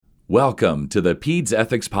Welcome to the Peds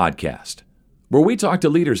Ethics Podcast, where we talk to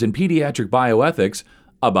leaders in pediatric bioethics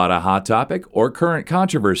about a hot topic or current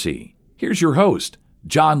controversy. Here's your host,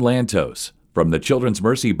 John Lantos, from the Children's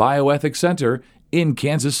Mercy Bioethics Center in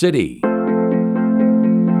Kansas City.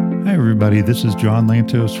 Hi, everybody. This is John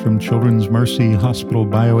Lantos from Children's Mercy Hospital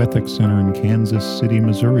Bioethics Center in Kansas City,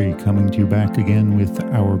 Missouri, coming to you back again with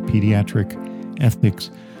our Pediatric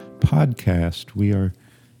Ethics Podcast. We are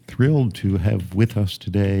thrilled to have with us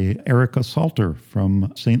today Erica Salter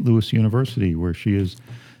from St. Louis University, where she is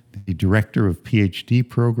the Director of PhD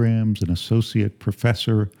Programs and Associate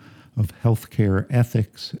Professor of Healthcare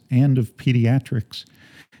Ethics and of Pediatrics,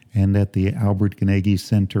 and at the Albert Gnegi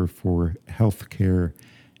Center for Healthcare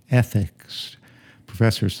Ethics.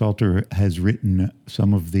 Professor Salter has written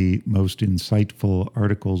some of the most insightful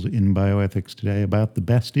articles in bioethics today about the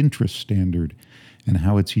best interest standard and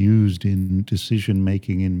how it's used in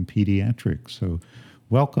decision-making in pediatrics. So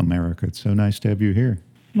welcome, Erica. It's so nice to have you here.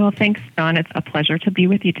 Well, thanks, John. It's a pleasure to be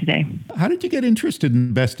with you today. How did you get interested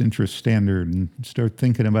in best interest standard and start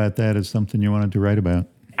thinking about that as something you wanted to write about?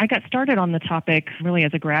 I got started on the topic really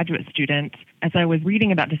as a graduate student. As I was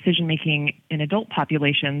reading about decision-making in adult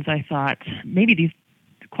populations, I thought maybe these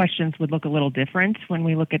questions would look a little different when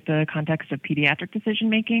we look at the context of pediatric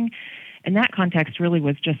decision-making. And that context really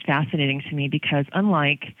was just fascinating to me because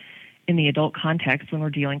unlike in the adult context, when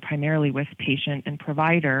we're dealing primarily with patient and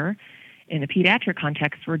provider, in the pediatric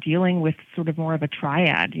context, we're dealing with sort of more of a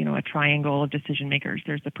triad, a triangle of decision makers.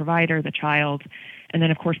 There's the provider, the child, and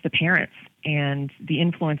then, of course, the parents. And the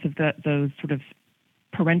influence of those sort of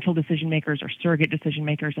parental decision makers or surrogate decision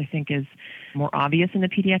makers, I think, is more obvious in the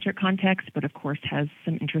pediatric context, but of course has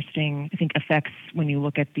some interesting, effects when you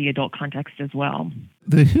look at the adult context as well.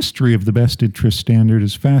 The history of the best interest standard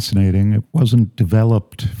is fascinating. It wasn't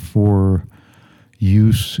developed for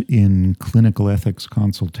use in clinical ethics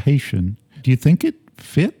consultation. Do you think it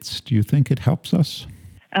fits? Do you think it helps us?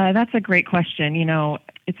 That's a great question.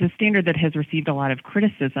 It's a standard that has received a lot of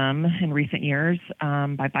criticism in recent years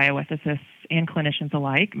by bioethicists and clinicians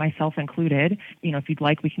alike, myself included. If you'd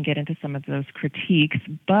like, we can get into some of those critiques.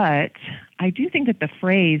 But I do think that the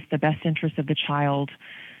phrase, the best interest of the child,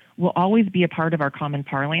 will always be a part of our common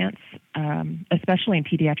parlance, especially in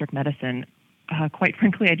pediatric medicine. Quite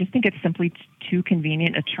frankly, I just think it's simply too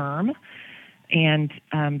convenient a term. And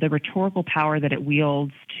the rhetorical power that it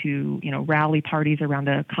wields to, rally parties around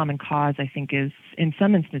a common cause, I think is, in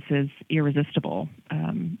some instances, irresistible.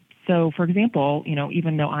 So, for example,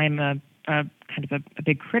 even though I'm a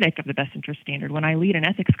big critic of the best interest standard, when I lead an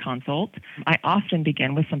ethics consult, I often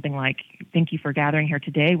begin with something like, thank you for gathering here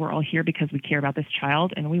today. We're all here because we care about this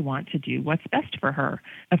child and we want to do what's best for her.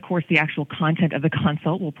 Of course, the actual content of the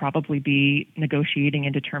consult will probably be negotiating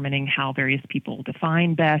and determining how various people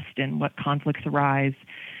define best and what conflicts arise.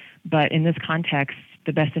 But in this context,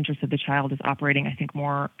 the best interest of the child is operating, I think,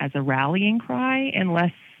 more as a rallying cry and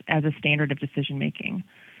less as a standard of decision-making.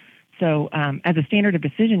 So as a standard of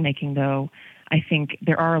decision-making, though, I think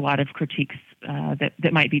there are a lot of critiques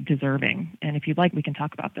that might be deserving. And if you'd like, we can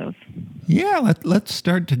talk about those. Yeah, let's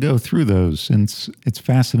start to go through those, since it's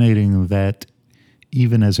fascinating that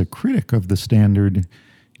even as a critic of the standard,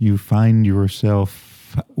 you find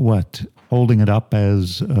yourself, holding it up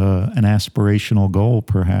as an aspirational goal,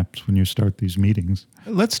 perhaps, when you start these meetings.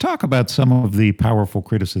 Let's talk about some of the powerful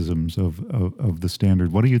criticisms of the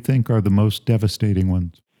standard. What do you think are the most devastating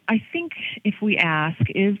ones? I think if we ask,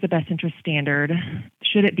 is the best interest standard,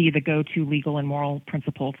 should it be the go-to legal and moral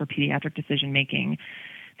principle for pediatric decision-making?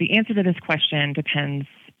 The answer to this question depends,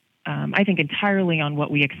 I think, entirely on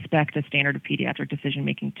what we expect a standard of pediatric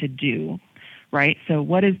decision-making to do, right? So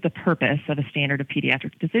what is the purpose of a standard of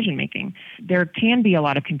pediatric decision-making? There can be a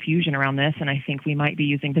lot of confusion around this, and I think we might be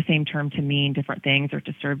using the same term to mean different things or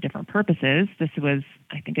to serve different purposes. This was,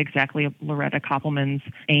 I think, exactly Loretta Koppelman's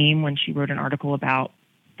aim when she wrote an article about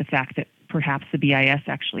the fact that perhaps the BIS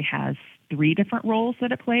actually has 3 different roles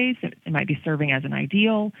that it plays. It might be serving as an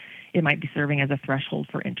ideal, it might be serving as a threshold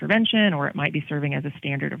for intervention, or it might be serving as a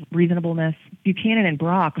standard of reasonableness. Buchanan and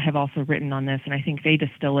Brock have also written on this, and I think they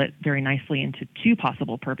distill it very nicely into 2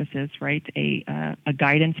 possible purposes, right? A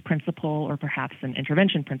guidance principle or perhaps an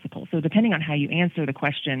intervention principle. So depending on how you answer the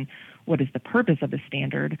question, what is the purpose of the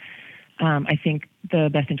standard, I think the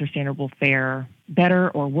best interest standard will fare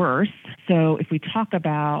better or worse. So if we talk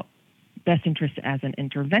about best interest as an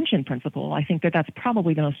intervention principle, I think that that's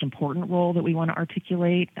probably the most important role that we want to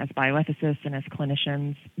articulate as bioethicists and as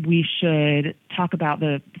clinicians. We should talk about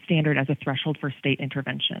the standard as a threshold for state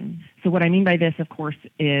intervention. So what I mean by this, of course,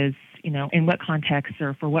 is, in what context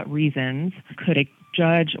or for what reasons could a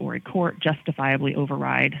judge or a court justifiably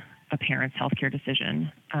override a parent's healthcare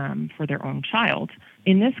decision for their own child.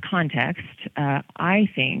 In this context, I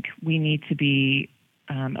think we need to be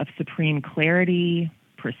of supreme clarity,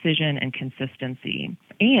 precision, and consistency.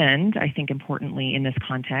 And I think importantly in this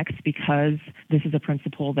context, because this is a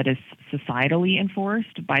principle that is societally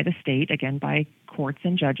enforced by the state, again, by courts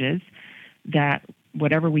and judges, that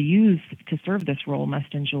whatever we use to serve this role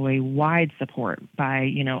must enjoy wide support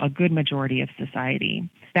by, a good majority of society.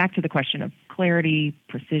 Back to the question of clarity,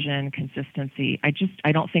 precision, consistency,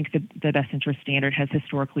 I don't think the best interest standard has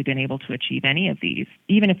historically been able to achieve any of these.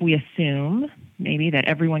 Even if we assume maybe that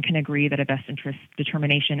everyone can agree that a best interest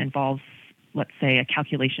determination involves, let's say, a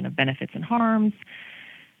calculation of benefits and harms,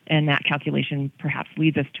 and that calculation perhaps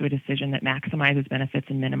leads us to a decision that maximizes benefits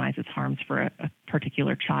and minimizes harms for a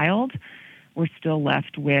particular child, we're still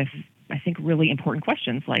left with, I think, really important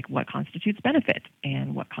questions like what constitutes benefit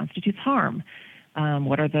and what constitutes harm.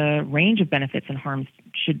 What are the range of benefits and harms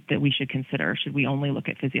that we should consider? Should we only look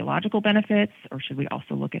at physiological benefits, or should we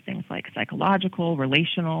also look at things like psychological,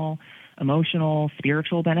 relational, emotional,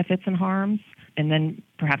 spiritual benefits and harms? And then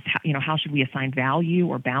perhaps, how should we assign value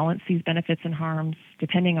or balance these benefits and harms?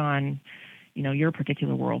 Depending on, your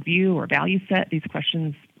particular worldview or value set, these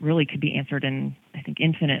questions really could be answered in, I think,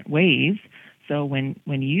 infinite ways. So when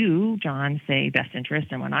you, John, say best interest,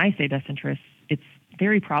 and when I say best interest, it's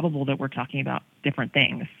very probable that we're talking about different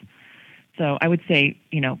things. So I would say,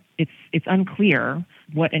 it's unclear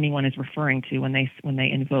what anyone is referring to when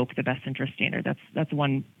they invoke the best interest standard. That's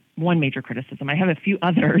one major criticism. I have a few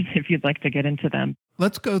others if you'd like to get into them.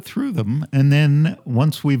 Let's go through them, and then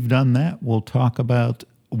once we've done that, we'll talk about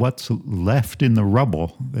what's left in the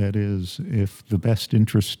rubble. That is, if the best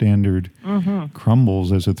interest standard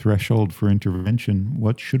crumbles as a threshold for intervention,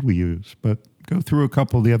 what should we use? But go through a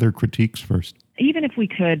couple of the other critiques first. Even if we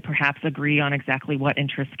could perhaps agree on exactly what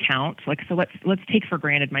interests count, so let's take for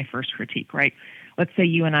granted my first critique, right? Let's say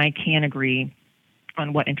you and I can agree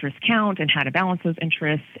on what interests count and how to balance those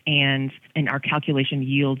interests, and our calculation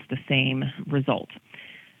yields the same result.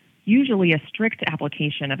 Usually a strict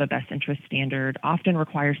application of a best interest standard often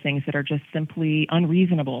requires things that are just simply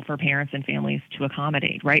unreasonable for parents and families to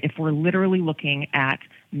accommodate, right? If we're literally looking at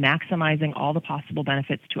maximizing all the possible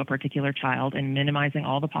benefits to a particular child and minimizing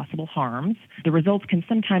all the possible harms, the results can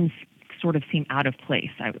sometimes sort of seem out of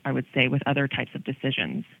place, I would say, with other types of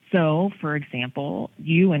decisions. So, for example,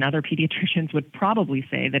 you and other pediatricians would probably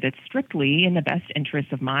say that it's strictly in the best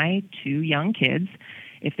interest of my 2 young kids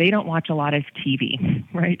if they don't watch a lot of TV,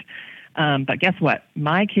 right? But guess what?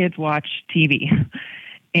 My kids watch TV.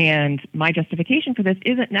 And my justification for this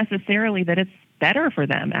isn't necessarily that it's better for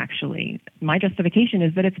them, actually. My justification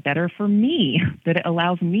is that it's better for me, that it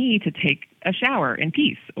allows me to take a shower in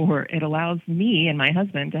peace, or it allows me and my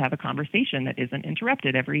husband to have a conversation that isn't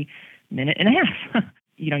interrupted every minute and a half.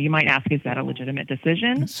 You might ask, is that a legitimate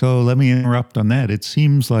decision? So let me interrupt on that. It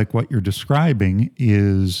seems like what you're describing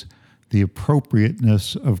is the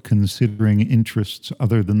appropriateness of considering interests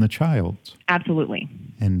other than the child's. Absolutely.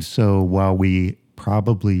 And so while we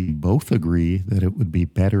probably both agree that it would be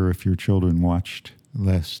better if your children watched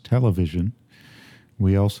less television,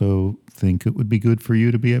 we also think it would be good for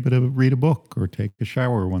you to be able to read a book or take a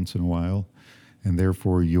shower once in a while, and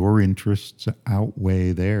therefore your interests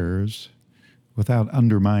outweigh theirs without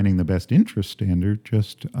undermining the best interest standard,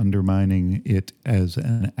 just undermining it as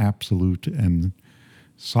an absolute and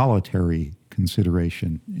solitary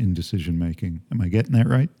consideration in decision making. Am I getting that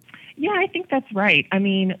right? Yeah, I think that's right. I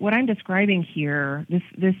mean, what I'm describing here,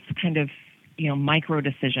 this kind of, micro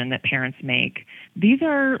decision that parents make, these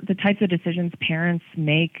are the types of decisions parents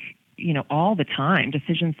make, all the time,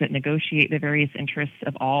 decisions that negotiate the various interests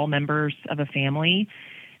of all members of a family.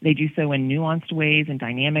 They do so in nuanced ways and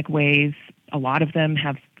dynamic ways. A lot of them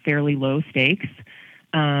have fairly low stakes.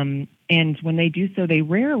 And when they do so, they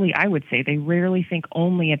rarely think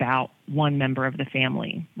only about one member of the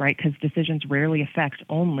family, right? Because decisions rarely affect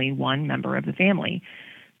only one member of the family.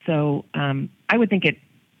 So I would think it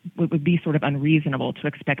would be sort of unreasonable to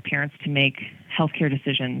expect parents to make healthcare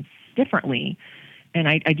decisions differently. And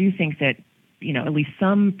I do think that, at least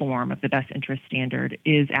some form of the best interest standard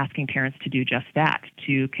is asking parents to do just that,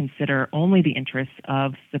 to consider only the interests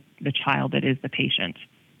of the child that is the patient.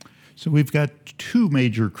 So we've got 2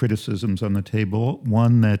 major criticisms on the table.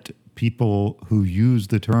 One, that people who use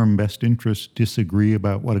the term best interest disagree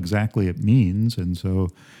about what exactly it means, and so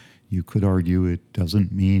you could argue it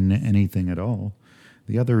doesn't mean anything at all.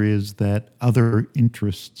 The other is that other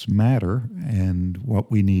interests matter, and what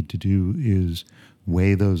we need to do is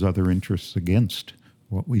weigh those other interests against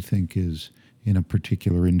what we think is in a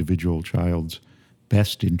particular individual child's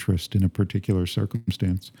best interest in a particular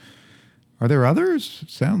circumstance. Are there others?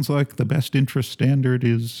 Sounds like the best interest standard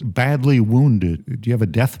is badly wounded. Do you have a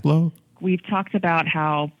death blow? We've talked about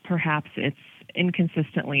how perhaps it's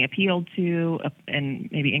inconsistently appealed to and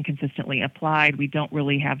maybe inconsistently applied. We don't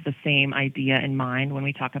really have the same idea in mind when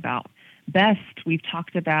we talk about best. We've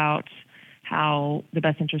talked about how the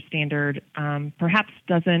best interest standard perhaps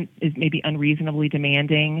is maybe unreasonably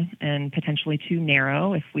demanding and potentially too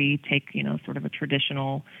narrow if we take, sort of a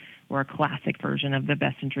traditional or a classic version of the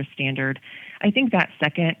best interest standard. I think that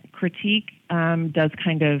second critique does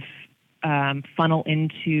kind of funnel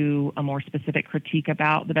into a more specific critique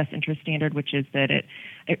about the best interest standard, which is that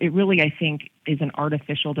it really, I think, is an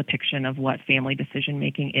artificial depiction of what family decision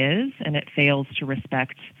making is, and it fails to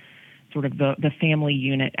respect sort of the family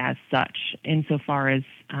unit as such, insofar as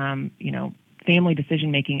family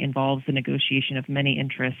decision making involves the negotiation of many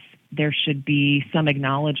interests. There should be some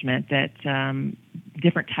acknowledgement that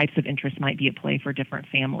different types of interests might be at play for different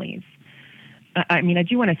families. I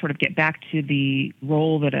do want to sort of get back to the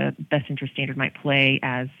role that a best interest standard might play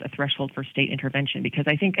as a threshold for state intervention, because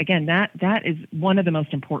I think, again, that is one of the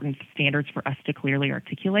most important standards for us to clearly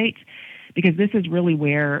articulate, because this is really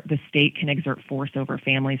where the state can exert force over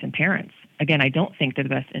families and parents. Again, I don't think that the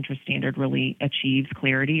best interest standard really achieves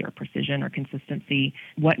clarity or precision or consistency.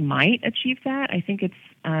 What might achieve that? I think it's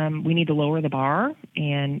we need to lower the bar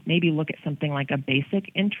and maybe look at something like a basic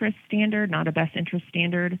interest standard, not a best interest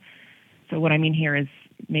standard. So what I mean here is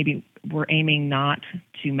maybe we're aiming not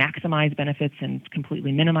to maximize benefits and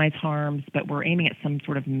completely minimize harms, but we're aiming at some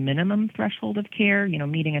sort of minimum threshold of care,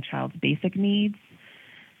 meeting a child's basic needs.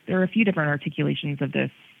 There are a few different articulations of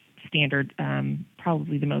this standard.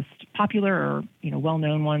 Probably the most popular or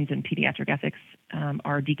well-known ones in pediatric ethics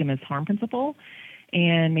are DCMA's harm principle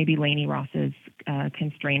and maybe Laney Ross's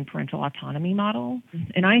constrained parental autonomy model.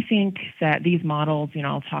 And I think that these models,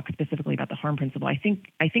 I'll talk specifically about the harm principle. I think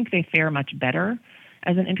they fare much better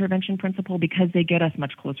as an intervention principle because they get us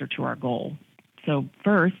much closer to our goal. So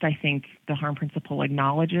first, I think the harm principle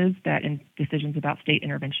acknowledges that in decisions about state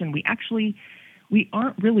intervention, we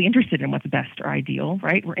aren't really interested in what's best or ideal,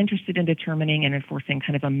 right? We're interested in determining and enforcing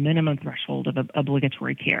kind of a minimum threshold of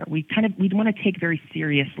obligatory care. We want to take very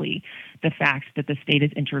seriously the fact that the state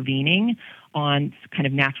is intervening on kind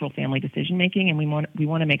of natural family decision making, and we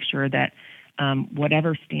want to make sure that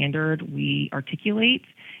whatever standard we articulate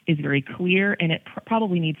is very clear, and it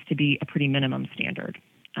probably needs to be a pretty minimum standard.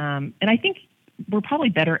 And I think we're probably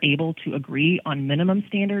better able to agree on minimum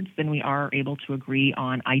standards than we are able to agree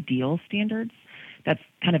on ideal standards. That's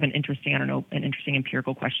kind of an interesting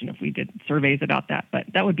empirical question if we did surveys about that, but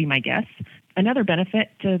that would be my guess. Another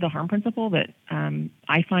benefit to the harm principle that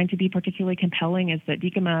I find to be particularly compelling is that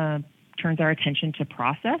DCMA turns our attention to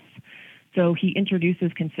process. So he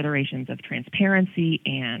introduces considerations of transparency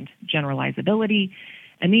and generalizability,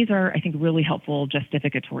 and these are, I think, really helpful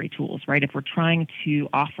justificatory tools, right? If we're trying to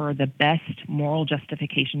offer the best moral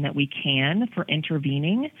justification that we can for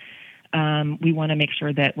intervening, we want to make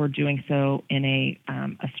sure that we're doing so in a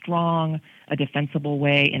strong, a defensible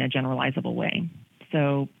way, in a generalizable way.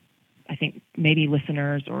 So I think maybe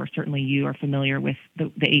listeners or certainly you are familiar with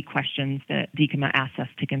the 8 questions that DCMA asks us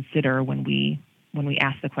to consider when we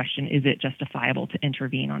ask the question, is it justifiable to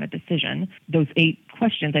intervene on a decision? Those 8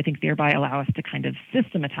 questions, I think, thereby allow us to kind of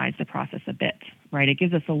systematize the process a bit, right? It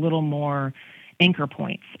gives us a little more anchor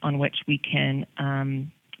points on which we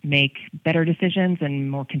can make better decisions and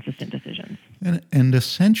more consistent decisions. And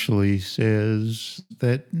essentially says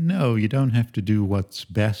that, no, you don't have to do what's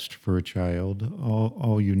best for a child.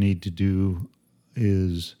 All you need to do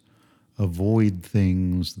is avoid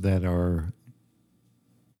things that are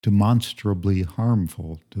demonstrably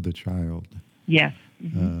harmful to the child. Yes.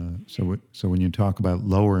 Mm-hmm. So when you talk about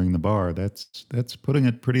lowering the bar, that's putting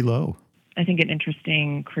it pretty low. I think an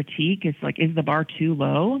interesting critique is is the bar too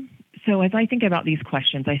low? So as I think about these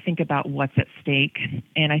questions, I think about what's at stake,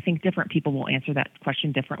 and I think different people will answer that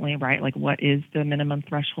question differently, right? Like, what is the minimum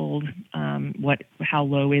threshold? How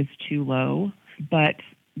low is too low? But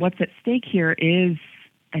what's at stake here is,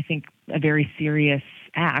 I think, a very serious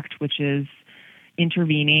act, which is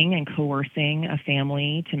intervening and coercing a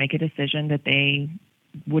family to make a decision that they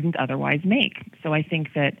wouldn't otherwise make. So I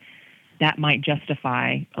think that might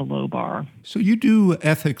justify a low bar. So you do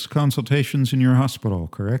ethics consultations in your hospital,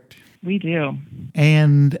 correct? We do.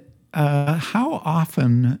 And how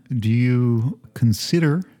often do you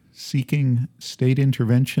consider seeking state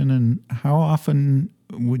intervention, and how often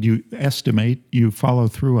would you estimate you follow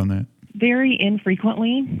through on that? Very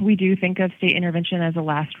infrequently. We do think of state intervention as a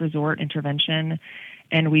last resort intervention,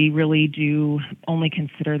 and we really do only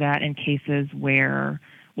consider that in cases where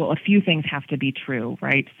well, a few things have to be true,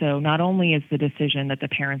 right? So not only is the decision that the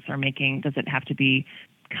parents are making, does it have to be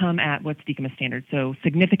come at what's DECMA standard? So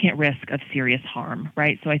significant risk of serious harm,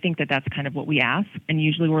 right? So I think that that's kind of what we ask. And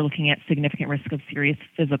usually we're looking at significant risk of serious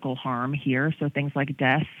physical harm here. So things like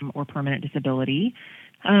death or permanent disability.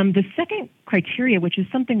 The second criteria, which is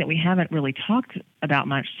something that we haven't really talked about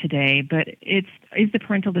much today, but is the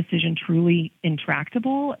parental decision truly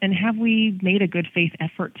intractable? And have we made a good faith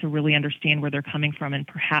effort to really understand where they're coming from and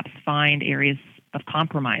perhaps find areas of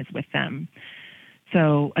compromise with them?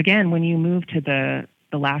 So again, when you move to the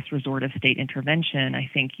last resort of state intervention, I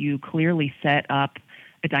think you clearly set up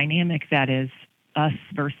a dynamic that is us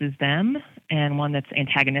versus them, and one that's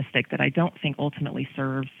antagonistic that I don't think ultimately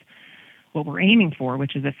serves what we're aiming for,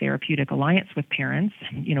 which is a therapeutic alliance with parents.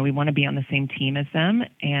 We want to be on the same team as them,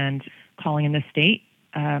 and calling in the state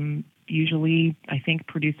usually, I think,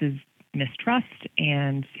 produces mistrust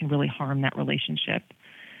and can really harm that relationship.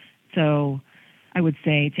 So I would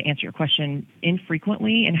say, to answer your question,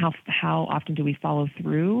 infrequently, and how often do we follow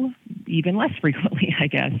through? Even less frequently, I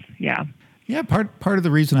guess. Yeah. Yeah, part of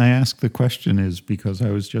the reason I ask the question is because I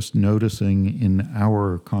was just noticing in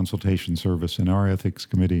our consultation service, in our ethics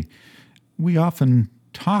committee, we often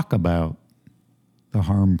talk about the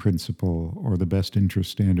harm principle or the best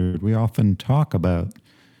interest standard. We often talk about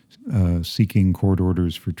seeking court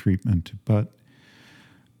orders for treatment, but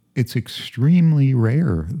it's extremely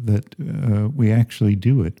rare that we actually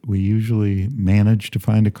do it. We usually manage to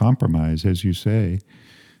find a compromise, as you say,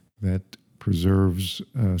 that preserves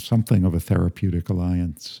something of a therapeutic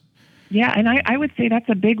alliance. Yeah, and I would say that's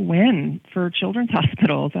a big win for children's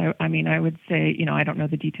hospitals. I mean, I would say, I don't know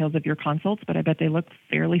the details of your consults, but I bet they look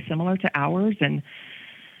fairly similar to ours. And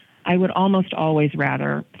I would almost always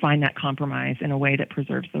rather find that compromise in a way that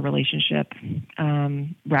preserves the relationship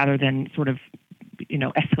rather than sort of,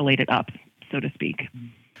 escalate it up, so to speak.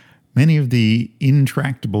 Many of the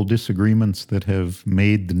intractable disagreements that have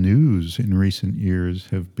made the news in recent years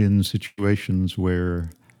have been situations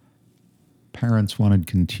where parents wanted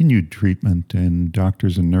continued treatment and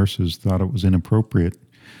doctors and nurses thought it was inappropriate.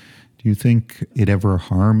 Do you think it ever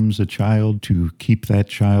harms a child to keep that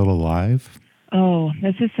child alive? Oh,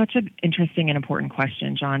 this is such an interesting and important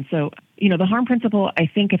question, John. So, the harm principle, I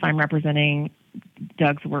think if I'm representing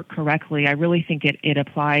Doug's work correctly, I really think it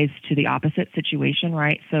applies to the opposite situation,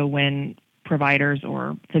 right? So when providers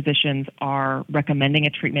or physicians are recommending a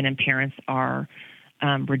treatment and parents are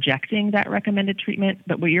rejecting that recommended treatment.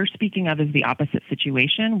 But what you're speaking of is the opposite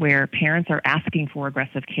situation where parents are asking for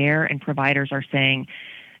aggressive care and providers are saying,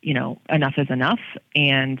 enough is enough.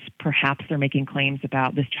 And perhaps they're making claims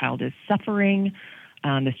about this child is suffering,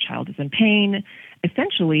 this child is in pain.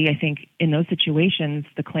 Essentially, I think in those situations,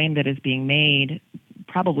 the claim that is being made,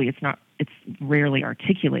 probably it's rarely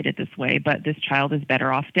articulated this way, but this child is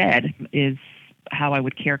better off dead is how I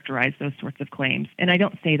would characterize those sorts of claims. And I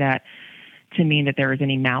don't say that to mean that there is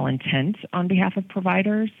any malintent on behalf of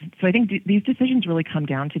providers. So I think these decisions really come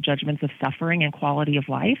down to judgments of suffering and quality of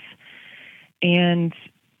life. And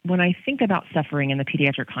when I think about suffering in the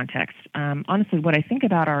pediatric context, honestly, what I think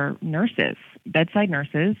about are nurses, bedside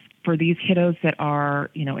nurses, for these kiddos that are,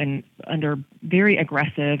 under very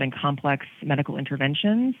aggressive and complex medical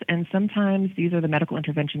interventions. And sometimes these are the medical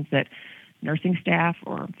interventions that nursing staff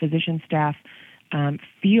or physician staff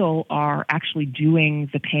feel are actually doing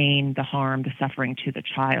the pain, the harm, the suffering to the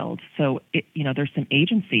child. So, there's some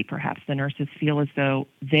agency. Perhaps the nurses feel as though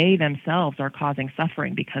they themselves are causing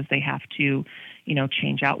suffering because they have to,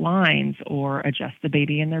 change out lines or adjust the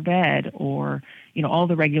baby in their bed or, all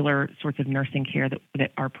the regular sorts of nursing care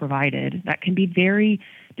that are provided. That can be very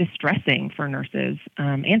distressing for nurses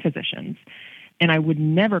and physicians. And I would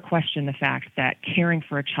never question the fact that caring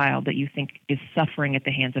for a child that you think is suffering at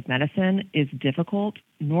the hands of medicine is difficult,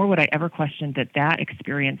 nor would I ever question that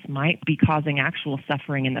experience might be causing actual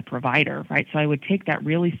suffering in the provider, right? So I would take that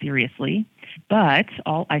really seriously. But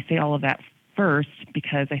I say all of that first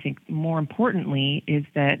because I think more importantly is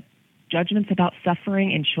that judgments about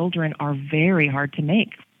suffering in children are very hard to make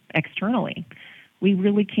externally. We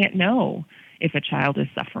really can't know if a child is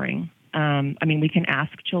suffering. We can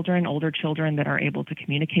ask children, older children that are able to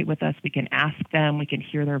communicate with us. We can ask them, we can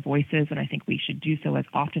hear their voices, and I think we should do so as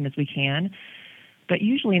often as we can. But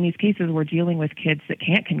usually in these cases, we're dealing with kids that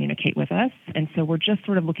can't communicate with us, and so we're just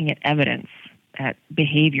sort of looking at evidence, at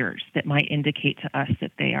behaviors that might indicate to us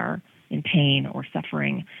that they are in pain or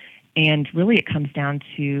suffering. And really it comes down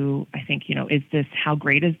to, I think, how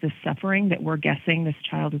great is this suffering that we're guessing this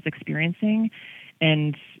child is experiencing?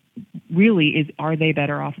 And really, are they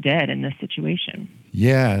better off dead in this situation?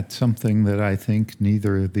 Yeah, it's something that I think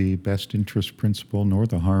neither the best interest principle nor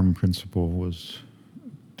the harm principle was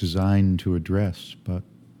designed to address, but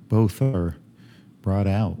both are brought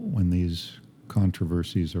out when these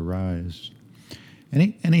controversies arise.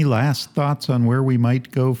 Any last thoughts on where we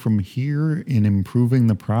might go from here in improving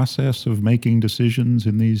the process of making decisions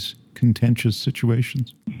in these contentious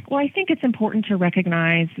situations? Well, I think it's important to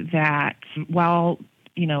recognize that while,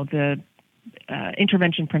 the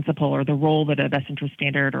intervention principle or the role that a best interest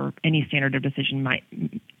standard or any standard of decision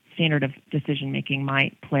making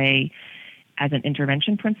might play as an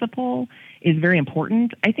intervention principle is very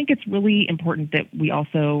important. I think it's really important that we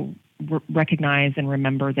also recognize and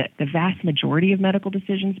remember that the vast majority of medical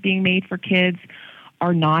decisions being made for kids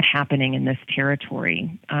are not happening in this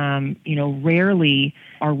territory. Rarely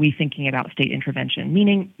are we thinking about state intervention,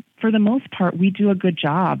 meaning for the most part, we do a good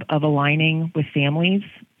job of aligning with families.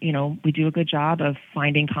 We do a good job of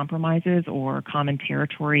finding compromises or common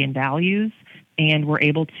territory and values, and we're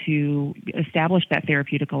able to establish that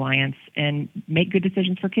therapeutic alliance and make good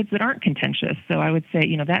decisions for kids that aren't contentious. So I would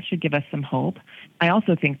say, that should give us some hope. I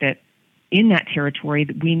also think that in that territory,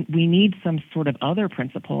 that we need some sort of other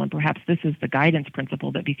principle, and perhaps this is the guidance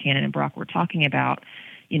principle that Buchanan and Brock were talking about.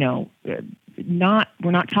 We're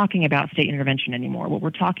not talking about state intervention anymore. What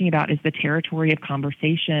we're talking about is the territory of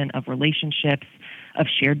conversation, of relationships, of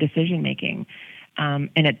shared decision making.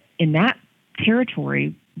 In that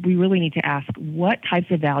territory, we really need to ask what types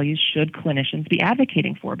of values should clinicians be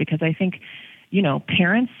advocating for? Because I think,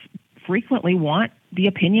 parents frequently want the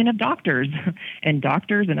opinion of doctors, and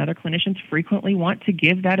doctors and other clinicians frequently want to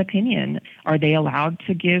give that opinion. Are they allowed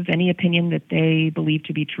to give any opinion that they believe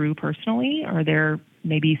to be true personally? Are there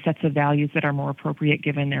maybe sets of values that are more appropriate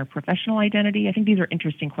given their professional identity? I think these are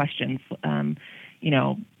interesting questions,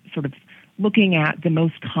 sort of looking at the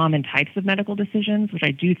most common types of medical decisions, which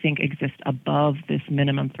I do think exist above this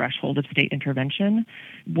minimum threshold of state intervention.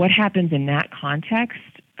 What happens in that context?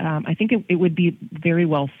 I think it would be very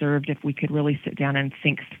well served if we could really sit down and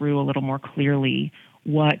think through a little more clearly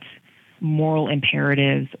what moral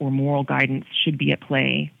imperatives or moral guidance should be at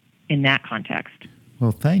play in that context.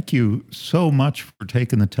 Well, thank you so much for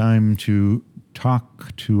taking the time to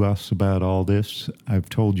talk to us about all this. I've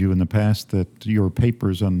told you in the past that your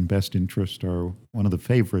papers on best interest are one of the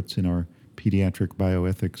favorites in our Pediatric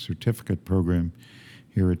Bioethics certificate program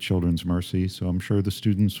here at Children's Mercy, so I'm sure the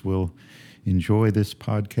students will enjoy this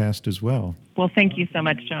podcast as well. Well, thank you so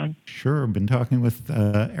much, John. Sure. I've been talking with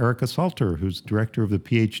Erica Salter, who's director of the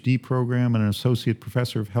PhD program and an associate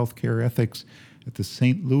professor of healthcare ethics at the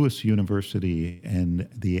St. Louis University and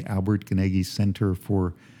the Albert Gnegi Center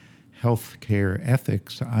for Healthcare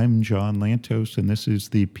Ethics. I'm John Lantos, and this is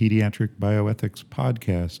the Pediatric Bioethics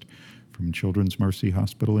podcast from Children's Mercy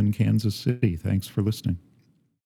Hospital in Kansas City. Thanks for listening.